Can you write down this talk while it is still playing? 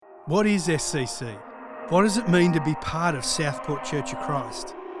What is SCC? What does it mean to be part of Southport Church of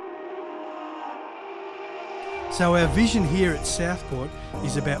Christ? So our vision here at Southport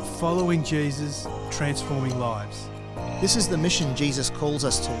is about following Jesus, transforming lives. This is the mission Jesus calls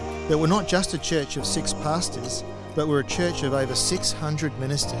us to, that we're not just a church of 6 pastors, but we're a church of over 600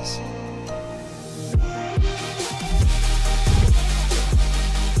 ministers.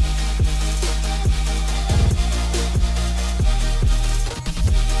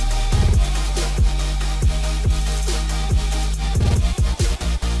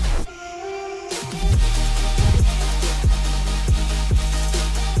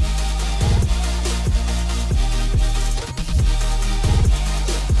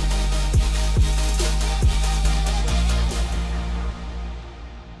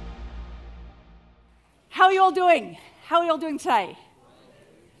 How are you all doing? How are you all doing today?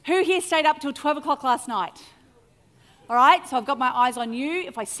 Who here stayed up till 12 o'clock last night? All right, so I've got my eyes on you.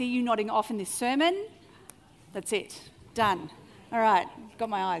 If I see you nodding off in this sermon, that's it. Done. All right, got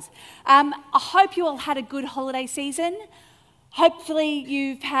my eyes. I hope you all had a good holiday season. Hopefully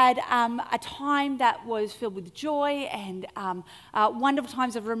you've had a time that was filled with joy and wonderful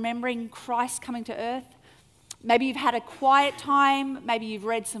times of remembering Christ coming to earth. Maybe you've had a quiet time. Maybe you've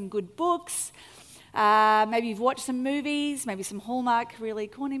read some good books. Maybe you've watched some movies, maybe some Hallmark really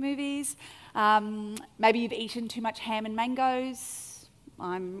corny movies. Maybe you've eaten too much ham and mangoes.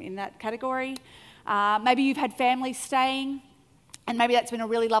 I'm in that category. Maybe you've had family staying, and maybe that's been a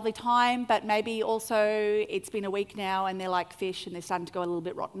really lovely time, but maybe also it's been a week now and they're like fish and they're starting to go a little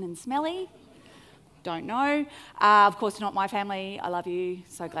bit rotten and smelly. Don't know. Of course, not my family. I love you.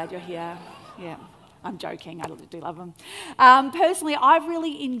 So glad you're here. Yeah. I'm joking, I do love them. Personally, I've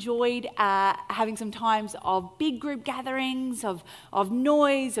really enjoyed having some times of big group gatherings, of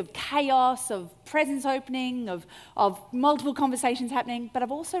noise, of chaos, of presents opening, of multiple conversations happening, but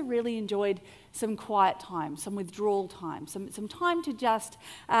I've also really enjoyed some quiet time, some withdrawal time, some time to just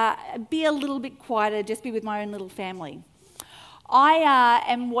be a little bit quieter, just be with my own little family. I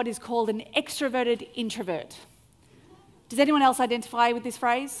am what is called an extroverted introvert. Does anyone else identify with this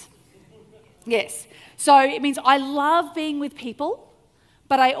phrase? Yes. So it means I love being with people,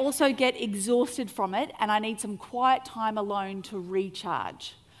 but I also get exhausted from it and I need some quiet time alone to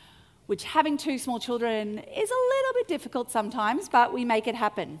recharge, which having 2 small children is a little bit difficult sometimes, but we make it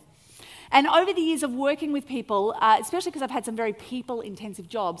happen. And over the years of working with people, especially because I've had some very people-intensive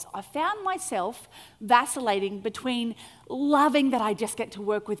jobs, I found myself vacillating between loving that I just get to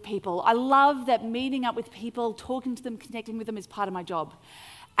work with people. I love that meeting up with people, talking to them, connecting with them is part of my job.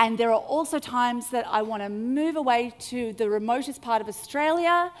 And there are also times that I want to move away to the remotest part of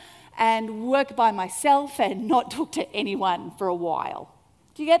Australia and work by myself and not talk to anyone for a while.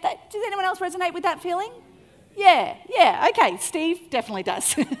 Do you get that? Does anyone else resonate with that feeling? Yeah, okay, Steve definitely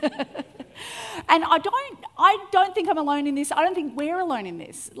does. And I don't think I'm alone in this. I don't think we're alone in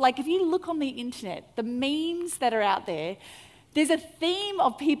this. Like if you look on the internet, the memes that are out there, there's a theme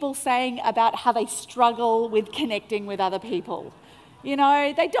of people saying about how they struggle with connecting with other people. You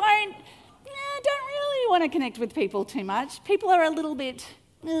know, they don't really want to connect with people too much. People are a little bit,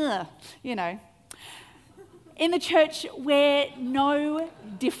 you know. In the church, we're no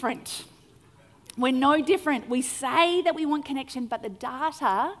different. We're no different. We say that we want connection, but the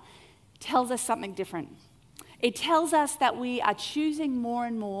data tells us something different. It tells us that we are choosing more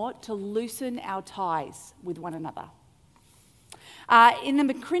and more to loosen our ties with one another. In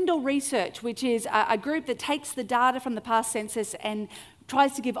the McCrindle research, which is a group that takes the data from the past census and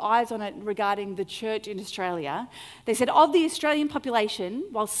tries to give eyes on it regarding the church in Australia, they said of the Australian population,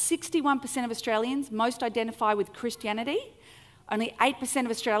 while 61% of Australians most identify with Christianity, only 8%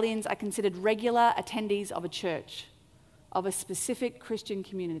 of Australians are considered regular attendees of a church, of a specific Christian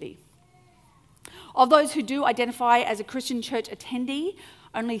community. Of those who do identify as a Christian church attendee,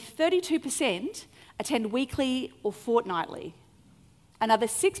 only 32% attend weekly or fortnightly. Another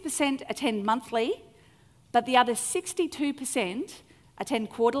 6% attend monthly, but the other 62% attend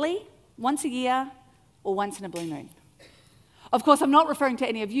quarterly, once a year, or once in a blue moon. Of course, I'm not referring to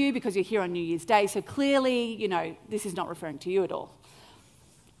any of you because you're here on New Year's Day, so clearly, you know, this is not referring to you at all.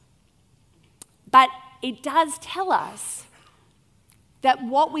 But it does tell us that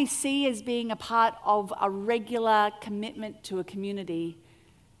what we see as being a part of a regular commitment to a community,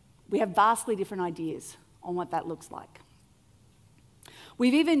 we have vastly different ideas on what that looks like.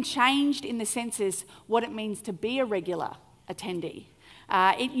 We've even changed in the census what it means to be a regular attendee.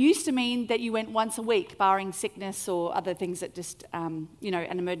 It used to mean that you went once a week, barring sickness or other things that just, an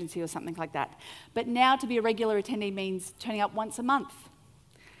emergency or something like that. But now to be a regular attendee means turning up once a month.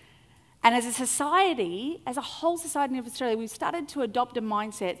 And as a society, as a whole society of Australia, we've started to adopt a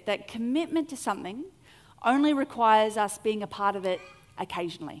mindset that commitment to something only requires us being a part of it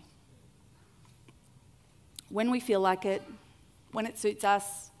occasionally. When we feel like it, when it suits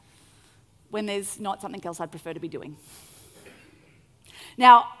us, when there's not something else I'd prefer to be doing.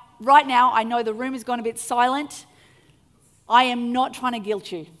 Now, right now, I know the room has gone a bit silent. I am not trying to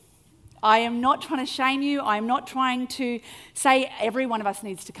guilt you. I am not trying to shame you. I am not trying to say every one of us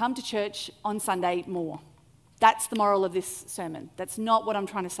needs to come to church on Sunday more. That's the moral of this sermon. That's not what I'm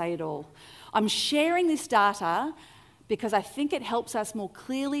trying to say at all. I'm sharing this data because I think it helps us more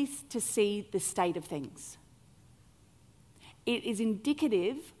clearly to see the state of things. It is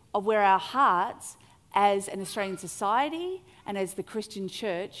indicative of where our hearts as an Australian society and as the Christian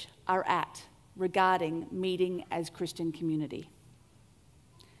church are at regarding meeting as Christian community.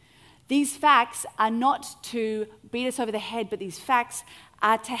 These facts are not to beat us over the head, but these facts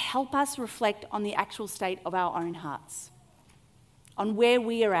are to help us reflect on the actual state of our own hearts, on where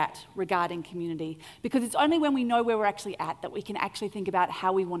we are at regarding community, because it's only when we know where we're actually at that we can actually think about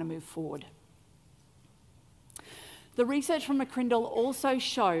how we want to move forward. The research from McCrindle also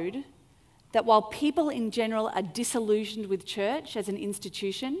showed that while people in general are disillusioned with church as an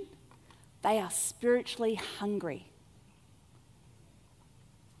institution, they are spiritually hungry.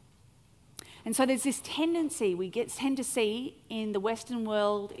 And so there's this tendency we tend to see in the Western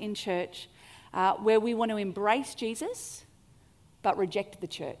world in church where we want to embrace Jesus but reject the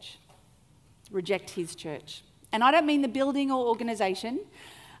church, reject his church. And I don't mean the building or organisation,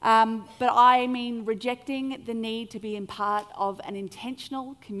 but I mean rejecting the need to be in part of an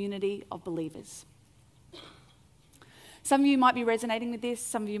intentional community of believers. Some of you might be resonating with this.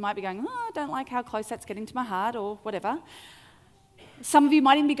 Some of you might be going, oh, I don't like how close that's getting to my heart or whatever. Some of you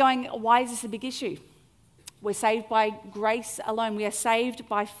might even be going, why is this a big issue? We're saved by grace alone. We are saved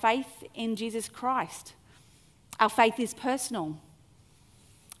by faith in Jesus Christ. Our faith is personal.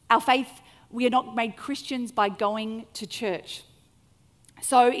 Our faith, we are not made Christians by going to church.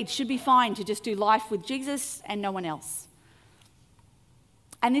 So it should be fine to just do life with Jesus and no one else.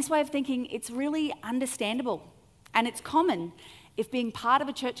 And this way of thinking, it's really understandable. And it's common if being part of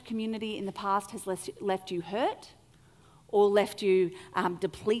a church community in the past has left you hurt, or left you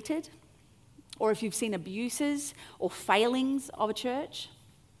depleted, or if you've seen abuses or failings of a church.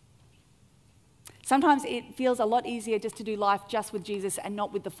 Sometimes it feels a lot easier just to do life just with Jesus and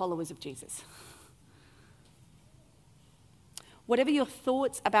not with the followers of Jesus. Whatever your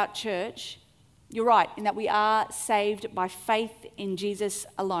thoughts about church, you're right in that we are saved by faith in Jesus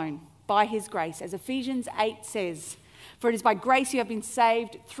alone, by his grace. As Ephesians 8 says, for it is by grace you have been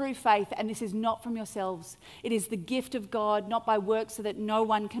saved through faith, and this is not from yourselves. It is the gift of God, not by works, so that no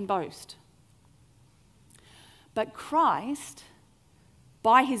one can boast. But Christ,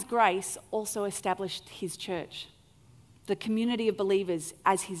 by his grace, also established his church, the community of believers,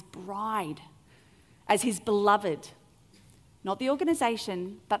 as his bride, as his beloved. Not the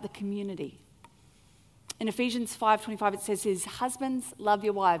organisation, but the community. In Ephesians 5:25 it says, his husbands, love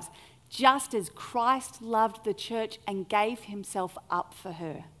your wives, just as Christ loved the church and gave himself up for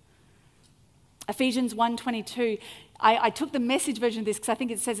her. Ephesians 1:22, I took the Message version of this because I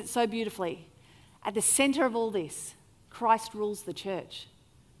think it says it so beautifully. At the centre of all this, Christ rules the church.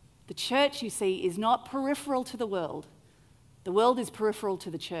 The church, you see, is not peripheral to the world. The world is peripheral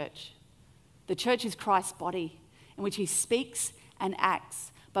to the church. The church is Christ's body, in which he speaks and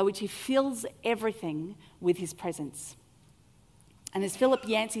acts, by which he fills everything with his presence. And as Philip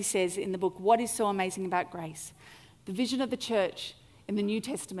Yancey says in the book, What is So Amazing About Grace? The vision of the church in the New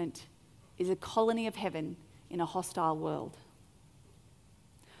Testament is a colony of heaven in a hostile world.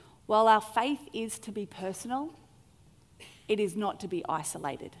 While our faith is to be personal, it is not to be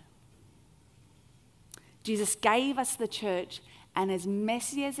isolated. Jesus gave us the church, and as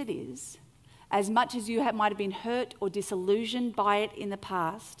messy as it is, as much as you might have been hurt or disillusioned by it in the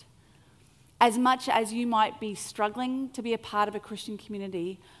past, as much as you might be struggling to be a part of a Christian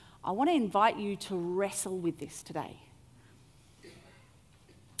community, I want to invite you to wrestle with this today.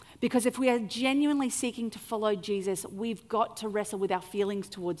 Because if we are genuinely seeking to follow Jesus, we've got to wrestle with our feelings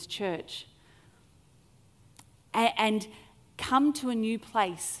towards church and come to a new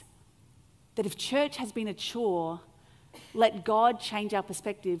place that if church has been a chore, let God change our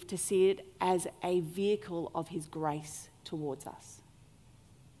perspective to see it as a vehicle of his grace towards us.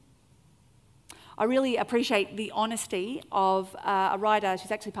 I really appreciate the honesty of a writer, she's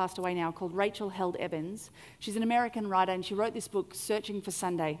actually passed away now, called Rachel Held Evans. She's an American writer, and she wrote this book, Searching for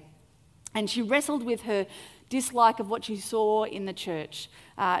Sunday. And she wrestled with her dislike of what she saw in the church.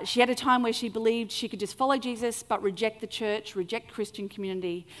 She had a time where she believed she could just follow Jesus but reject the church, reject Christian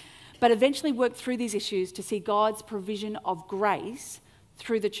community. but eventually worked through these issues to see God's provision of grace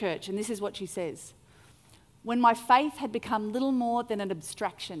through the church. And this is what she says. When my faith had become little more than an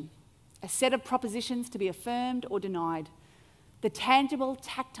abstraction, a set of propositions to be affirmed or denied, the tangible,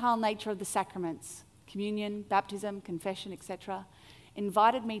 tactile nature of the sacraments, communion, baptism, confession, etc.,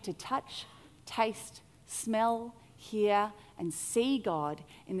 invited me to touch, taste, smell, hear, and see God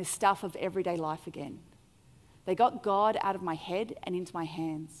in the stuff of everyday life again. They got God out of my head and into my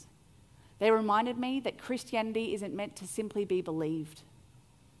hands. They reminded me that Christianity isn't meant to simply be believed.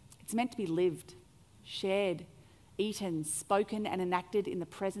 It's meant to be lived, shared, eaten, spoken, and enacted in the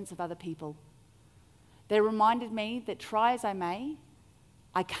presence of other people. They reminded me that try as I may,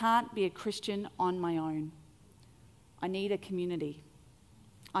 I can't be a Christian on my own. I need a community.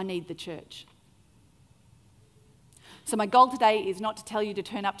 I need the church. So my goal today is not to tell you to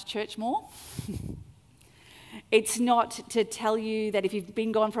turn up to church more. It's not to tell you that if you've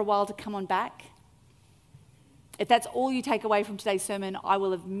been gone for a while to come on back. If that's all you take away from today's sermon, I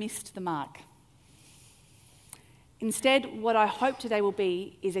will have missed the mark. Instead, what I hope today will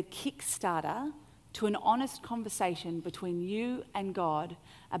be is a kickstarter to an honest conversation between you and God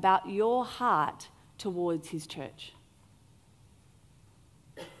about your heart towards his church.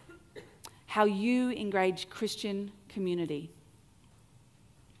 How you engage Christian community.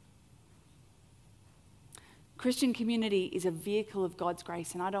 Christian community is a vehicle of God's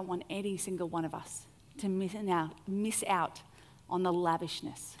grace, and I don't want any single one of us to miss out on the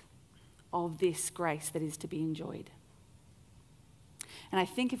lavishness of this grace that is to be enjoyed. And I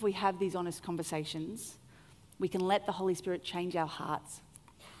think if we have these honest conversations, we can let the Holy Spirit change our hearts.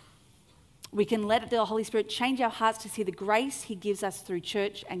 We can let the Holy Spirit change our hearts to see the grace he gives us through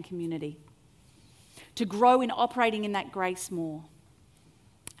church and community, to grow in operating in that grace more.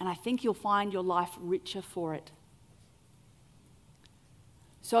 And I think you'll find your life richer for it.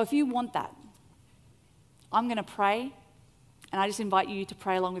 So if you want that, I'm going to pray, and I just invite you to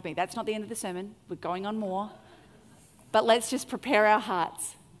pray along with me. That's not the end of the sermon. We're going on more. But let's just prepare our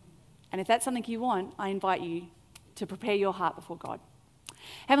hearts. And if that's something you want, I invite you to prepare your heart before God.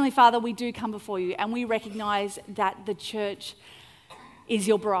 Heavenly Father, we do come before you, and we recognize that the church is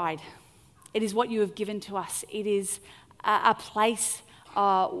your bride. It is what you have given to us. It is a place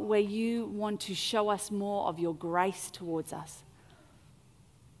where you want to show us more of your grace towards us.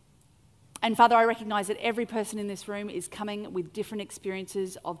 And Father, I recognize that every person in this room is coming with different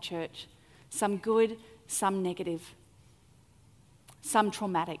experiences of church. Some good, some negative, some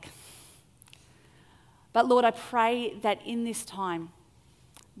traumatic. But Lord, I pray that in this time,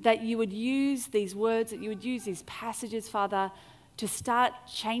 that you would use these words, that you would use these passages, Father, to start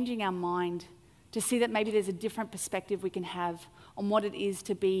changing our mind, to see that maybe there's a different perspective we can have on what it is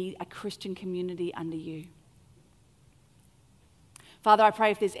to be a Christian community under you. Father, I pray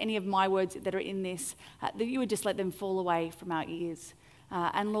if there's any of my words that are in this, that you would just let them fall away from our ears.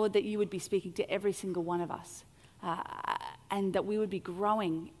 And Lord, that you would be speaking to every single one of us, and that we would be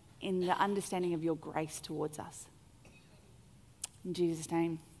growing in the understanding of your grace towards us. In Jesus'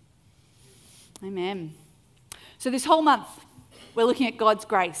 name, amen. So this whole month, we're looking at God's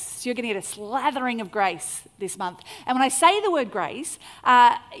grace. So you're going to get a slathering of grace this month. And when I say the word grace,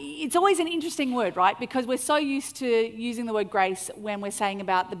 it's always an interesting word, right? Because we're so used to using the word grace when we're saying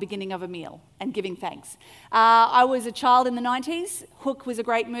about the beginning of a meal and giving thanks. I was a child in the 90s. Hook was a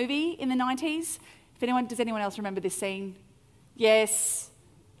great movie in the 90s. Does anyone else remember this scene? Yes.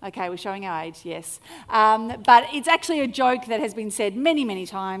 Okay, we're showing our age, yes. But it's actually a joke that has been said many, many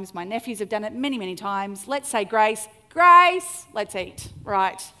times. My nephews have done it many, many times. Let's say grace. Grace, let's eat,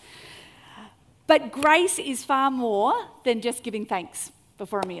 right? But grace is far more than just giving thanks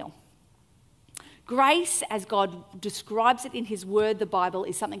before a meal. Grace, as God describes it in his word, the Bible,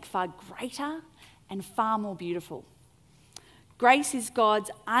 is something far greater and far more beautiful. Grace is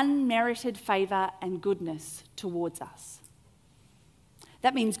God's unmerited favour and goodness towards us.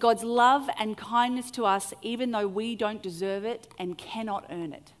 That means God's love and kindness to us even though we don't deserve it and cannot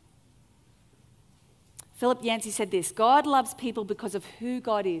earn it. Philip Yancey said this: God loves people because of who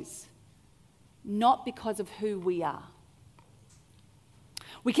God is, not because of who we are.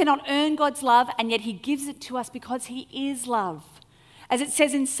 We cannot earn God's love, and yet he gives it to us because he is love. As it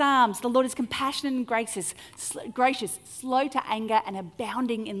says in Psalms, the Lord is compassionate and gracious, slow to anger and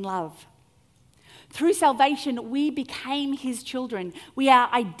abounding in love. Through salvation, we became his children. We are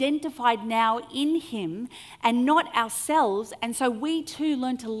identified now in him and not ourselves. And so we too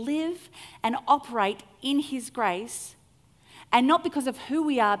learn to live and operate in his grace. And not because of who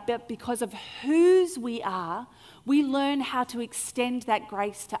we are, but because of whose we are, we learn how to extend that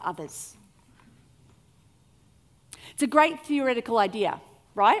grace to others. It's a great theoretical idea,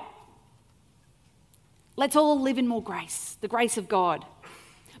 right? Let's all live in more grace, the grace of God.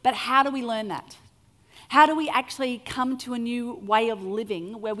 But how do we learn that? How do we actually come to a new way of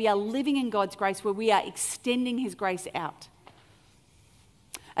living where we are living in God's grace, where we are extending his grace out?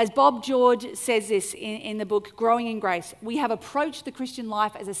 As Bob George says this in the book, Growing in Grace, we have approached the Christian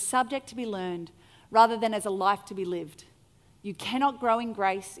life as a subject to be learned rather than as a life to be lived. You cannot grow in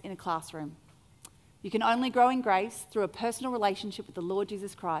grace in a classroom. You can only grow in grace through a personal relationship with the Lord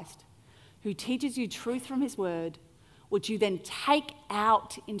Jesus Christ, who teaches you truth from his word, which you then take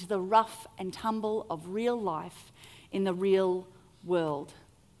out into the rough and tumble of real life in the real world.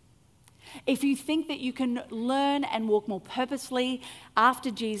 If you think that you can learn and walk more purposefully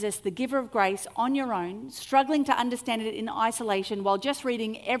after Jesus, the giver of grace, on your own, struggling to understand it in isolation while just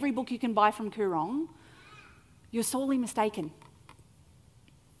reading every book you can buy from Koorong, you're sorely mistaken.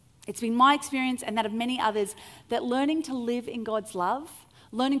 It's been my experience and that of many others that learning to live in God's love,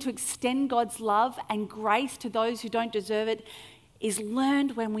 learning to extend God's love and grace to those who don't deserve it, is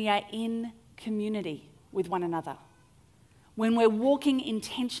learned when we are in community with one another, when we're walking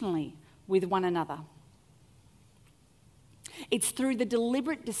intentionally with one another. It's through the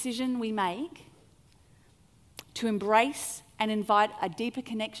deliberate decision we make to embrace and invite a deeper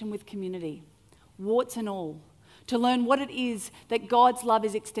connection with community, warts and all, to learn what it is that God's love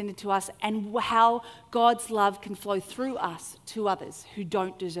is extended to us and how God's love can flow through us to others who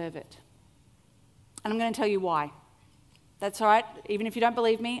don't deserve it. And I'm going to tell you why. That's all right. Even if you don't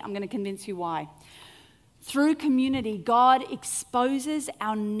believe me, I'm going to convince you why. Through community, God exposes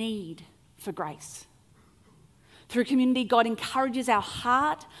our need for grace. Through community, God encourages our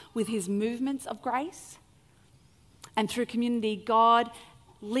heart with his movements of grace. And through community, God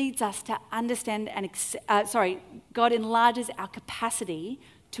leads us to understand and God enlarges our capacity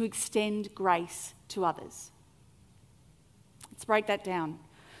to extend grace to others. Let's break that down.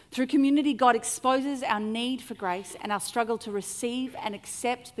 Through community, God exposes our need for grace and our struggle to receive and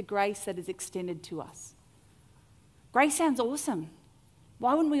accept the grace that is extended to us. Grace sounds awesome.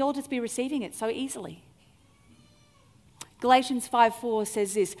 Why wouldn't we all just be receiving it so easily? Galatians 5:4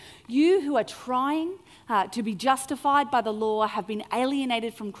 says this, "You who are trying to be justified by the law have been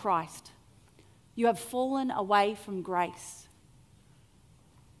alienated from Christ. You have fallen away from grace."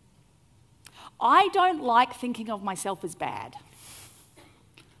 I don't like thinking of myself as bad,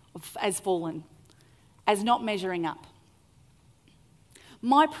 as fallen, as not measuring up.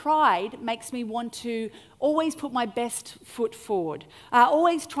 My pride makes me want to always put my best foot forward,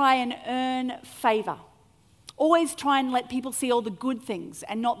 always try and earn favour. Always try and let people see all the good things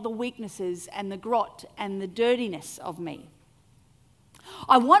and not the weaknesses and the grot and the dirtiness of me.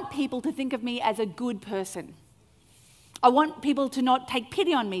 I want people to think of me as a good person. I want people to not take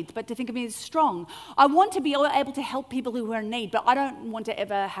pity on me, but to think of me as strong. I want to be able to help people who are in need, but I don't want to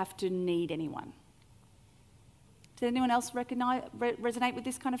ever have to need anyone. Does anyone else resonate with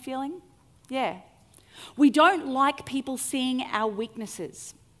this kind of feeling? Yeah. We don't like people seeing our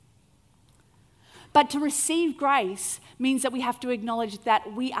weaknesses. But to receive grace means that we have to acknowledge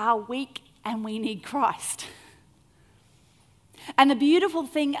that we are weak and we need Christ. And the beautiful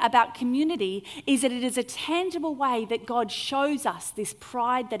thing about community is that it is a tangible way that God shows us this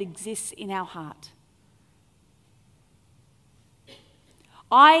pride that exists in our heart.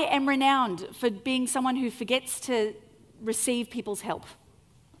 I am renowned for being someone who forgets to receive people's help,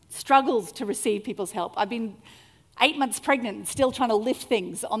 struggles to receive people's help. I've been 8 months pregnant and still trying to lift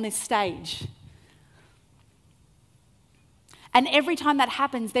things on this stage. And every time that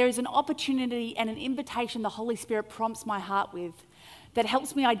happens, there is an opportunity and an invitation the Holy Spirit prompts my heart with that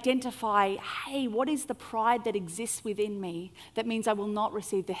helps me identify, hey, what is the pride that exists within me that means I will not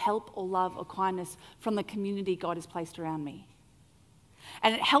receive the help or love or kindness from the community God has placed around me?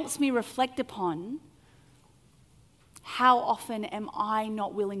 And it helps me reflect upon how often am I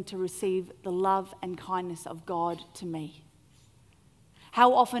not willing to receive the love and kindness of God to me?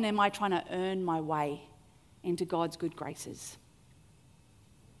 How often am I trying to earn my way into God's good graces?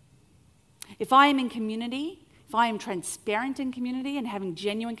 If I am in community, if I am transparent in community and having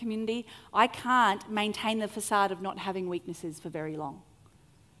genuine community, I can't maintain the facade of not having weaknesses for very long.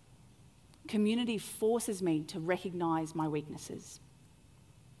 Community forces me to recognize my weaknesses.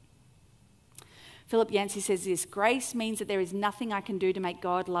 Philip Yancey says this, "Grace means that there is nothing I can do to make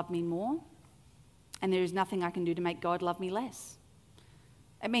God love me more, and there is nothing I can do to make God love me less.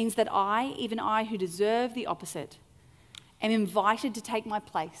 It means that I, even I who deserve the opposite, am invited to take my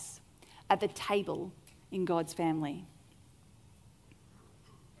place at the table in God's family."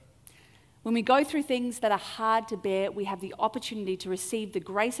 When we go through things that are hard to bear, we have the opportunity to receive the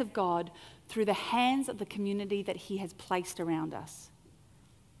grace of God through the hands of the community that He has placed around us.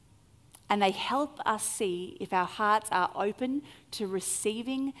 and they help us see if our hearts are open to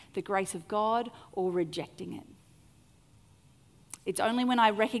receiving the grace of God or rejecting it. It's only when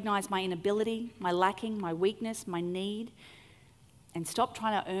I recognize my inability, my lacking, my weakness, my need, and stop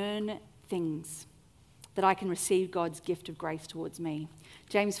trying to earn things that I can receive God's gift of grace towards me.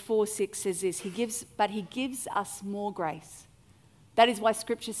 James 4:6 says this, But he gives us more grace. That is why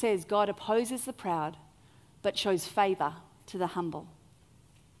Scripture says God opposes the proud, but shows favor to the humble.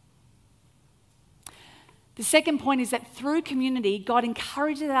 The second point is that through community, God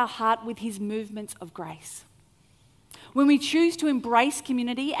encourages our heart with his movements of grace. When we choose to embrace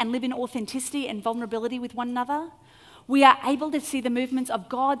community and live in authenticity and vulnerability with one another, we are able to see the movements of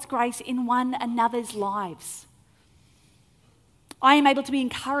God's grace in one another's lives. I am able to be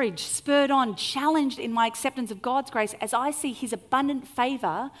encouraged, spurred on, challenged in my acceptance of God's grace as I see his abundant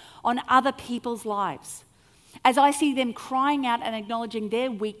favor on other people's lives. As I see them crying out and acknowledging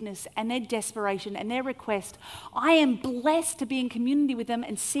their weakness and their desperation and their request, I am blessed to be in community with them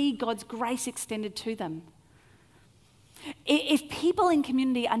and see God's grace extended to them. If people in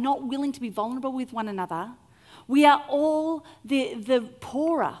community are not willing to be vulnerable with one another, we are all the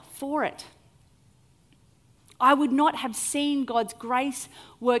poorer for it. I would not have seen God's grace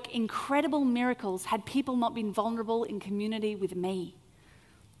work incredible miracles had people not been vulnerable in community with me.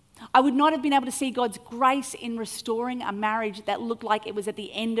 I would not have been able to see God's grace in restoring a marriage that looked like it was at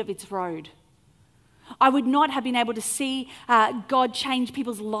the end of its road. I would not have been able to see God change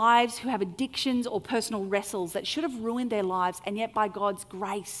people's lives who have addictions or personal wrestles that should have ruined their lives, and yet by God's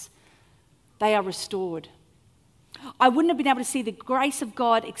grace, they are restored. I wouldn't have been able to see the grace of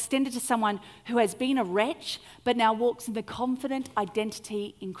God extended to someone who has been a wretch, but now walks in the confident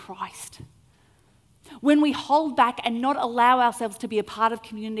identity in Christ. When we hold back and not allow ourselves to be a part of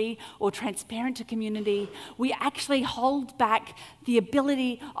community or transparent to community, we actually hold back the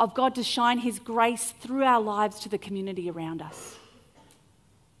ability of God to shine his grace through our lives to the community around us.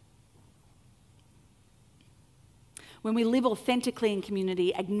 When we live authentically in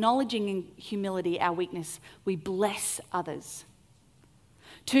community, acknowledging in humility our weakness, we bless others.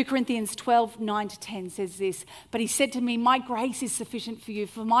 2 Corinthians 12:9-10 says this, But he said to me, My grace is sufficient for you,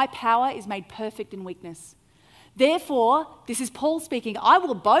 for my power is made perfect in weakness. Therefore, this is Paul speaking, I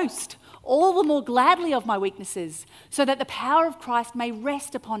will boast all the more gladly of my weaknesses, so that the power of Christ may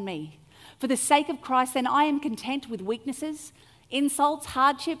rest upon me. For the sake of Christ, then I am content with weaknesses, insults,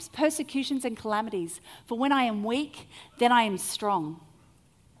 hardships, persecutions, and calamities. For when I am weak, then I am strong.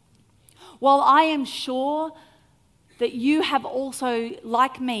 While I am sure that you have also,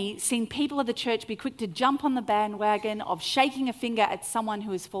 like me, seen people of the church be quick to jump on the bandwagon of shaking a finger at someone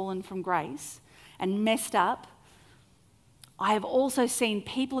who has fallen from grace and messed up, I have also seen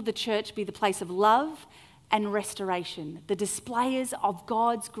people of the church be the place of love and restoration, the displayers of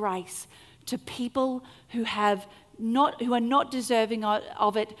God's grace to people who are not deserving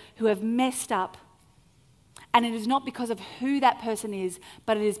of it, who have messed up. And it is not because of who that person is,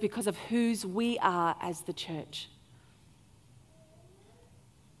 but it is because of whose we are as the church.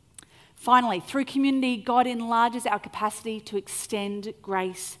 Finally, through community, God enlarges our capacity to extend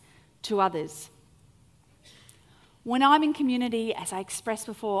grace to others. When I'm in community, as I expressed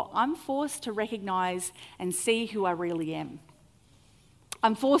before, I'm forced to recognize and see who I really am.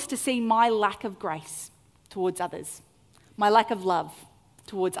 I'm forced to see my lack of grace towards others, my lack of love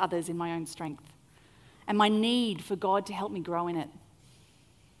towards others in my own strength, and my need for God to help me grow in it.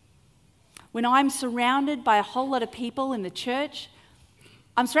 When I'm surrounded by a whole lot of people in the church,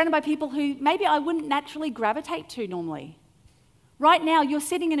 I'm surrounded by people who maybe I wouldn't naturally gravitate to normally. Right now, you're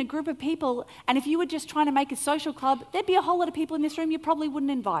sitting in a group of people, and if you were just trying to make a social club, there'd be a whole lot of people in this room you probably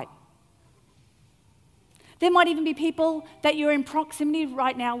wouldn't invite. There might even be people that you're in proximity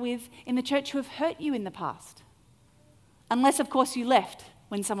right now with in the church who have hurt you in the past. Unless, of course, you left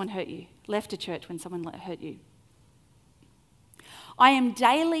when someone hurt you, left a church when someone hurt you. I am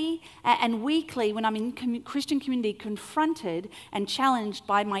daily and weekly, when I'm in Christian community, confronted and challenged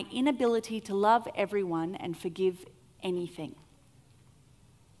by my inability to love everyone and forgive anything.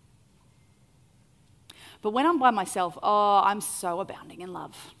 But when I'm by myself, I'm so abounding in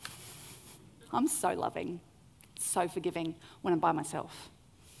love. I'm so loving, so forgiving when I'm by myself.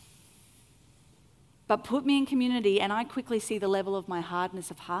 But put me in community and I quickly see the level of my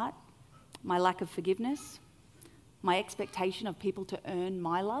hardness of heart, my lack of forgiveness, my expectation of people to earn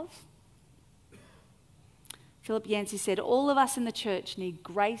my love. Philip Yancey said, all of us in the church need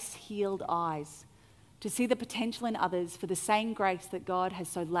grace-healed eyes to see the potential in others for the same grace that God has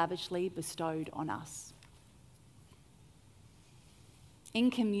so lavishly bestowed on us. In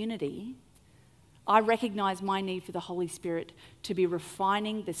community, I recognize my need for the Holy Spirit to be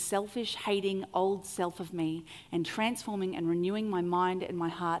refining the selfish, hating old self of me and transforming and renewing my mind and my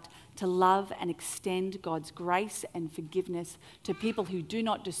heart to love and extend God's grace and forgiveness to people who do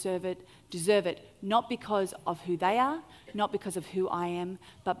not deserve it, not because of who they are, not because of who I am,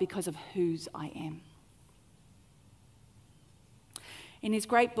 but because of whose I am. In his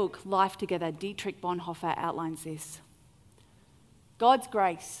great book, Life Together, Dietrich Bonhoeffer outlines this. God's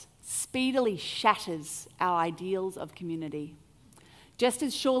grace speedily shatters our ideals of community. Just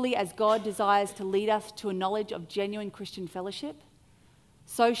as surely as God desires to lead us to a knowledge of genuine Christian fellowship,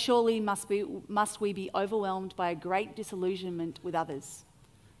 so surely must we be overwhelmed by a great disillusionment with others,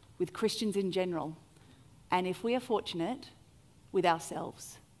 with Christians in general, and if we are fortunate, with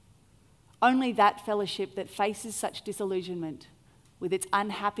ourselves. Only that fellowship that faces such disillusionment, with its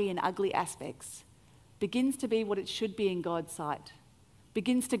unhappy and ugly aspects, begins to be what it should be in God's sight,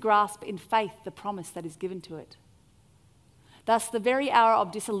 begins to grasp in faith the promise that is given to it. Thus, the very hour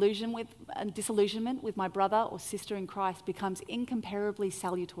of disillusionment with my brother or sister in Christ becomes incomparably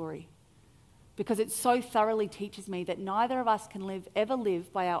salutary, because it so thoroughly teaches me that neither of us can ever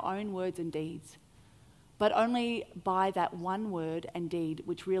live by our own words and deeds, but only by that one word and deed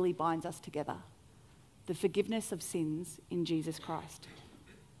which really binds us together, the forgiveness of sins in Jesus Christ.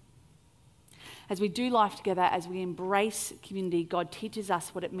 As we do life together, as we embrace community, God teaches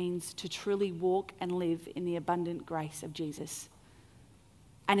us what it means to truly walk and live in the abundant grace of Jesus.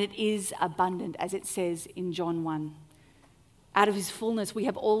 And it is abundant, as it says in John 1. Out of his fullness, we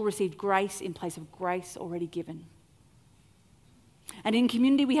have all received grace in place of grace already given. And in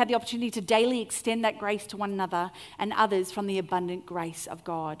community, we have the opportunity to daily extend that grace to one another and others from the abundant grace of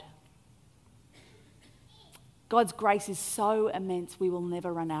God. God's grace is so immense, we will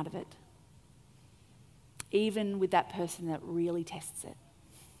never run out of it, even with that person that really tests it.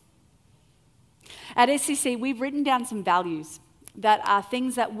 At SCC, we've written down some values that are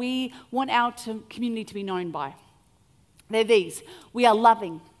things that we want our community to be known by. They're these: we are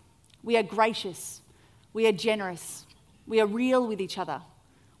loving, we are gracious, we are generous, we are real with each other,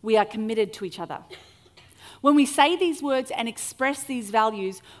 we are committed to each other. When we say these words and express these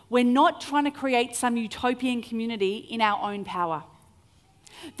values, we're not trying to create some utopian community in our own power.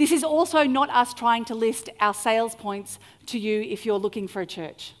 This is also not us trying to list our sales points to you if you're looking for a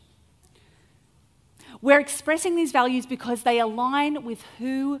church. We're expressing these values because they align with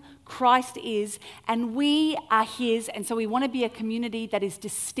who Christ is, and we are his, and so we want to be a community that is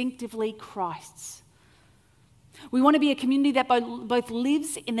distinctively Christ's. We want to be a community that both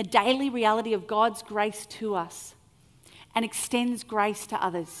lives in the daily reality of God's grace to us and extends grace to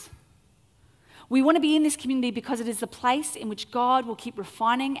others. We want to be in this community because it is the place in which God will keep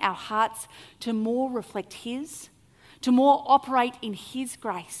refining our hearts to more reflect his, to more operate in his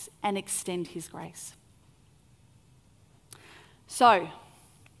grace and extend his grace. So,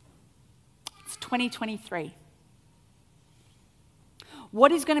 it's 2023.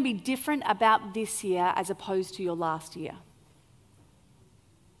 What is going to be different about this year as opposed to your last year?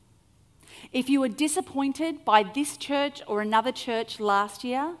 If you were disappointed by this church or another church last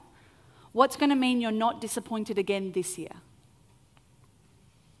year, what's going to mean you're not disappointed again this year?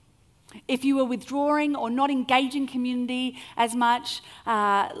 If you were withdrawing or not engaging community as much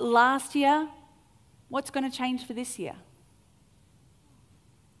last year, what's going to change for this year?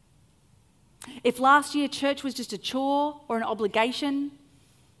 If last year church was just a chore or an obligation,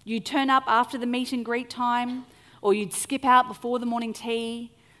 you'd turn up after the meet and greet time, or you'd skip out before the morning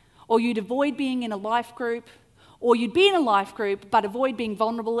tea, or you'd avoid being in a life group, or you'd be in a life group but avoid being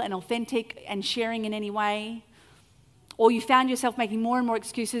vulnerable and authentic and sharing in any way, or you found yourself making more and more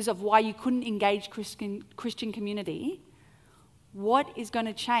excuses of why you couldn't engage Christian community, what is going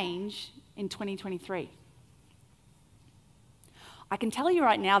to change in 2023? I can tell you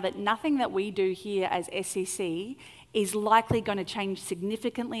right now that nothing that we do here as SCC is likely going to change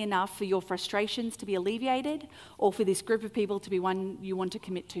significantly enough for your frustrations to be alleviated or for this group of people to be one you want to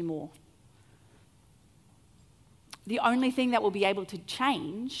commit to more. The only thing that will be able to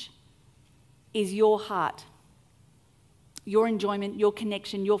change is your heart, your enjoyment, your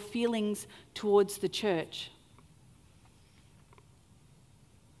connection, your feelings towards the church.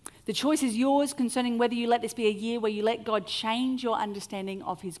 The choice is yours concerning whether you let this be a year where you let God change your understanding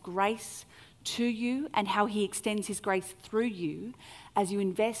of his grace to you and how he extends his grace through you as you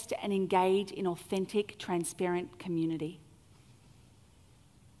invest and engage in authentic, transparent community.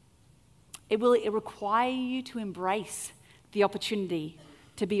 It will require you to embrace the opportunity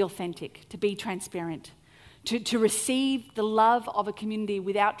to be authentic, to be transparent, to receive the love of a community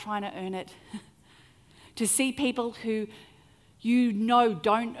without trying to earn it, to see people who you know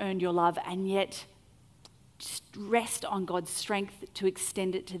don't earn your love and yet rest on God's strength to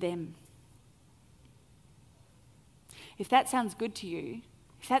extend it to them. If that sounds good to you,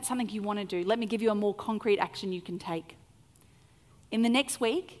 if that's something you want to do, let me give you a more concrete action you can take. In the next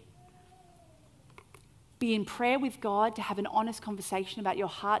week, be in prayer with God to have an honest conversation about your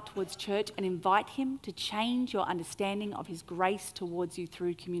heart towards church and invite Him to change your understanding of His grace towards you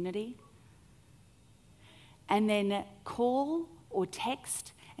through community. And then call or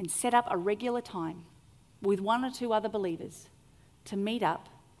text and set up a regular time with one or two other believers to meet up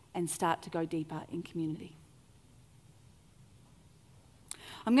and start to go deeper in community.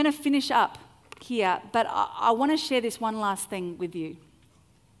 I'm going to finish up here, but I want to share this one last thing with you.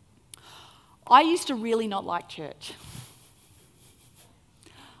 I used to really not like church.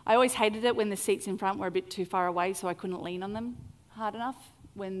 I always hated it when the seats in front were a bit too far away, so I couldn't lean on them hard enough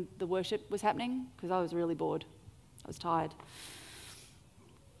when the worship was happening, because I was really bored. I was tired.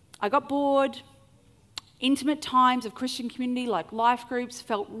 I got bored. Intimate times of Christian community, like life groups,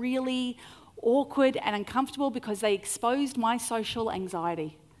 felt really awkward and uncomfortable because they exposed my social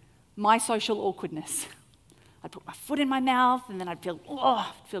anxiety, my social awkwardness. I'd put my foot in my mouth and then I'd feel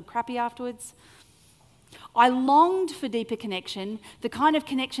crappy afterwards. I longed for deeper connection, the kind of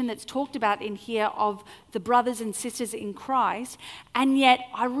connection that's talked about in here of the brothers and sisters in Christ, and yet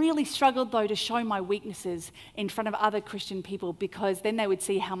I really struggled though to show my weaknesses in front of other Christian people, because then they would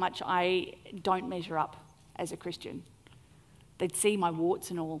see how much I don't measure up as a Christian. They'd see my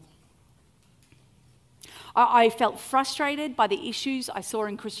warts and all. I felt frustrated by the issues I saw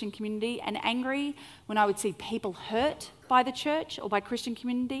in Christian community and angry when I would see people hurt by the church or by Christian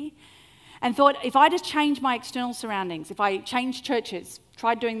community, and thought, if I just change my external surroundings, if I change churches,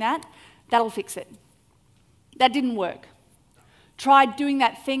 tried doing that, that'll fix it. That didn't work. Tried doing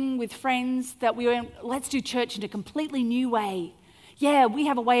that thing with friends that we went, let's do church in a completely new way. Yeah, we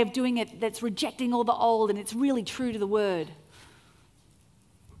have a way of doing it that's rejecting all the old and it's really true to the word.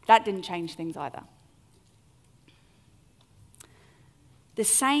 That didn't change things either. The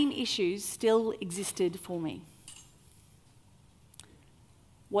same issues still existed for me.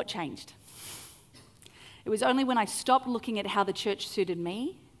 What changed? It was only when I stopped looking at how the church suited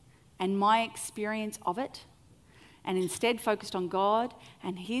me and my experience of it, and instead focused on God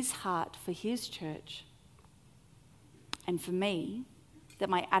and His heart for His church and for me, that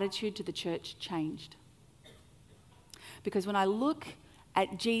my attitude to the church changed. Because when I look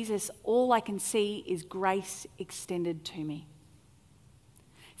at Jesus, all I can see is grace extended to me.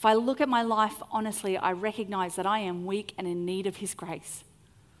 If I look at my life honestly, I recognize that I am weak and in need of His grace.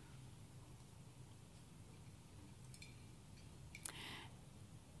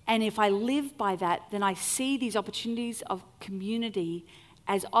 And if I live by that, then I see these opportunities of community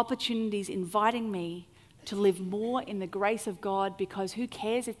as opportunities inviting me to live more in the grace of God, because who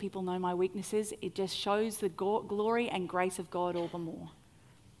cares if people know my weaknesses? It just shows the glory and grace of God all the more.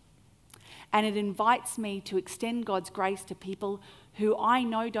 And it invites me to extend God's grace to people who I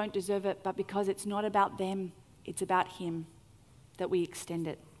know don't deserve it, but because it's not about them, it's about Him, that we extend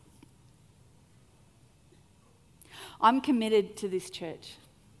it. I'm committed to this church.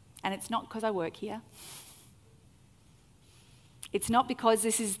 And it's not because I work here. It's not because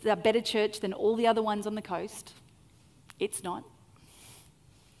this is a better church than all the other ones on the coast. It's not.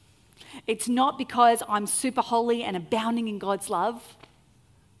 It's not because I'm super holy and abounding in God's love.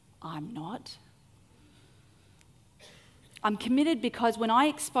 I'm not. I'm committed because when I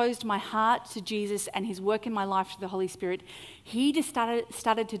exposed my heart to Jesus and His work in my life through the Holy Spirit, He just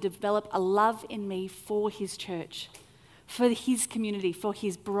started to develop a love in me for His church, for His community, for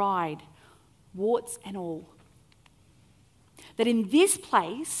His bride, warts and all. That in this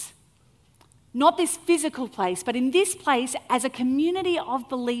place, not this physical place, but in this place, as a community of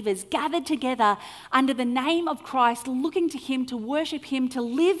believers gathered together under the name of Christ, looking to Him, to worship Him, to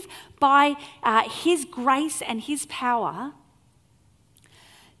live by His grace and His power,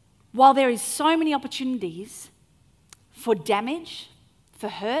 while there is so many opportunities for damage, for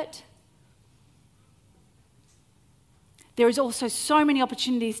hurt, there is also so many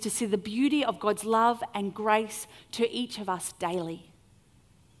opportunities to see the beauty of God's love and grace to each of us daily.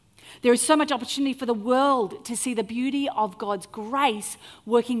 There is so much opportunity for the world to see the beauty of God's grace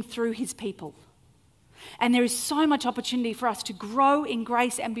working through His people. And there is so much opportunity for us to grow in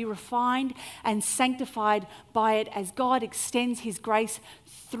grace and be refined and sanctified by it as God extends His grace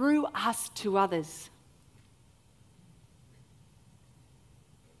through us to others.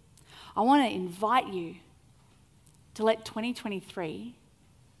 I want to invite you to let 2023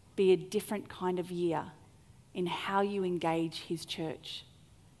 be a different kind of year in how you engage His church,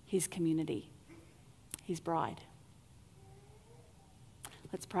 His community, His bride.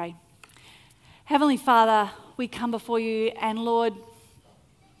 Let's pray. Heavenly Father, we come before you, and Lord,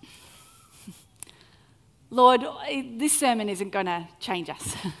 this sermon isn't going to change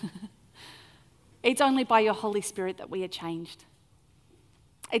us. It's only by your Holy Spirit that we are changed.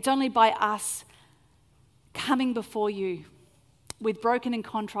 It's only by us coming before you with broken and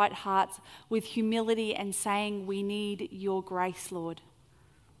contrite hearts, with humility, and saying, we need your grace, Lord.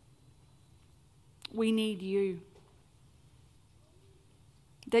 We need you.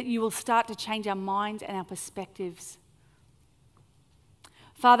 That you will start to change our minds and our perspectives.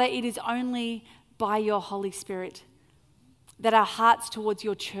 Father, it is only by your Holy Spirit that our hearts towards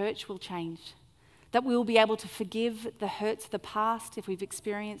your church will change. That we will be able to forgive the hurts of the past if we've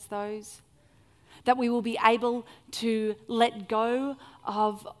experienced those. That we will be able to let go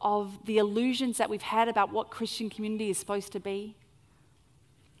of the illusions that we've had about what Christian community is supposed to be.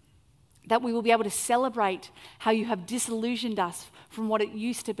 That we will be able to celebrate how you have disillusioned us from what it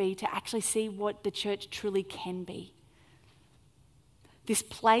used to be to actually see what the church truly can be. This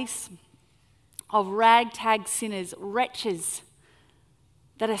place of ragtag sinners, wretches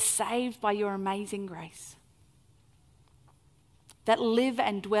that are saved by your amazing grace. That live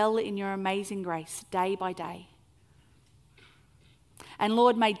and dwell in your amazing grace day by day. And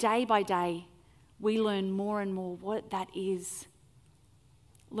Lord, may day by day we learn more and more what that is.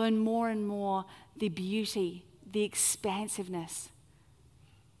 Learn more and more the beauty, the expansiveness,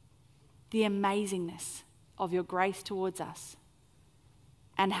 the amazingness of your grace towards us,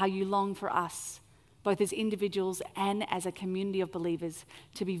 and how you long for us, both as individuals and as a community of believers,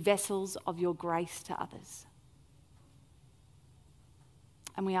 to be vessels of your grace to others.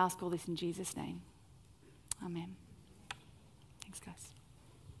 And we ask all this in Jesus' name. Amen. Thanks, guys.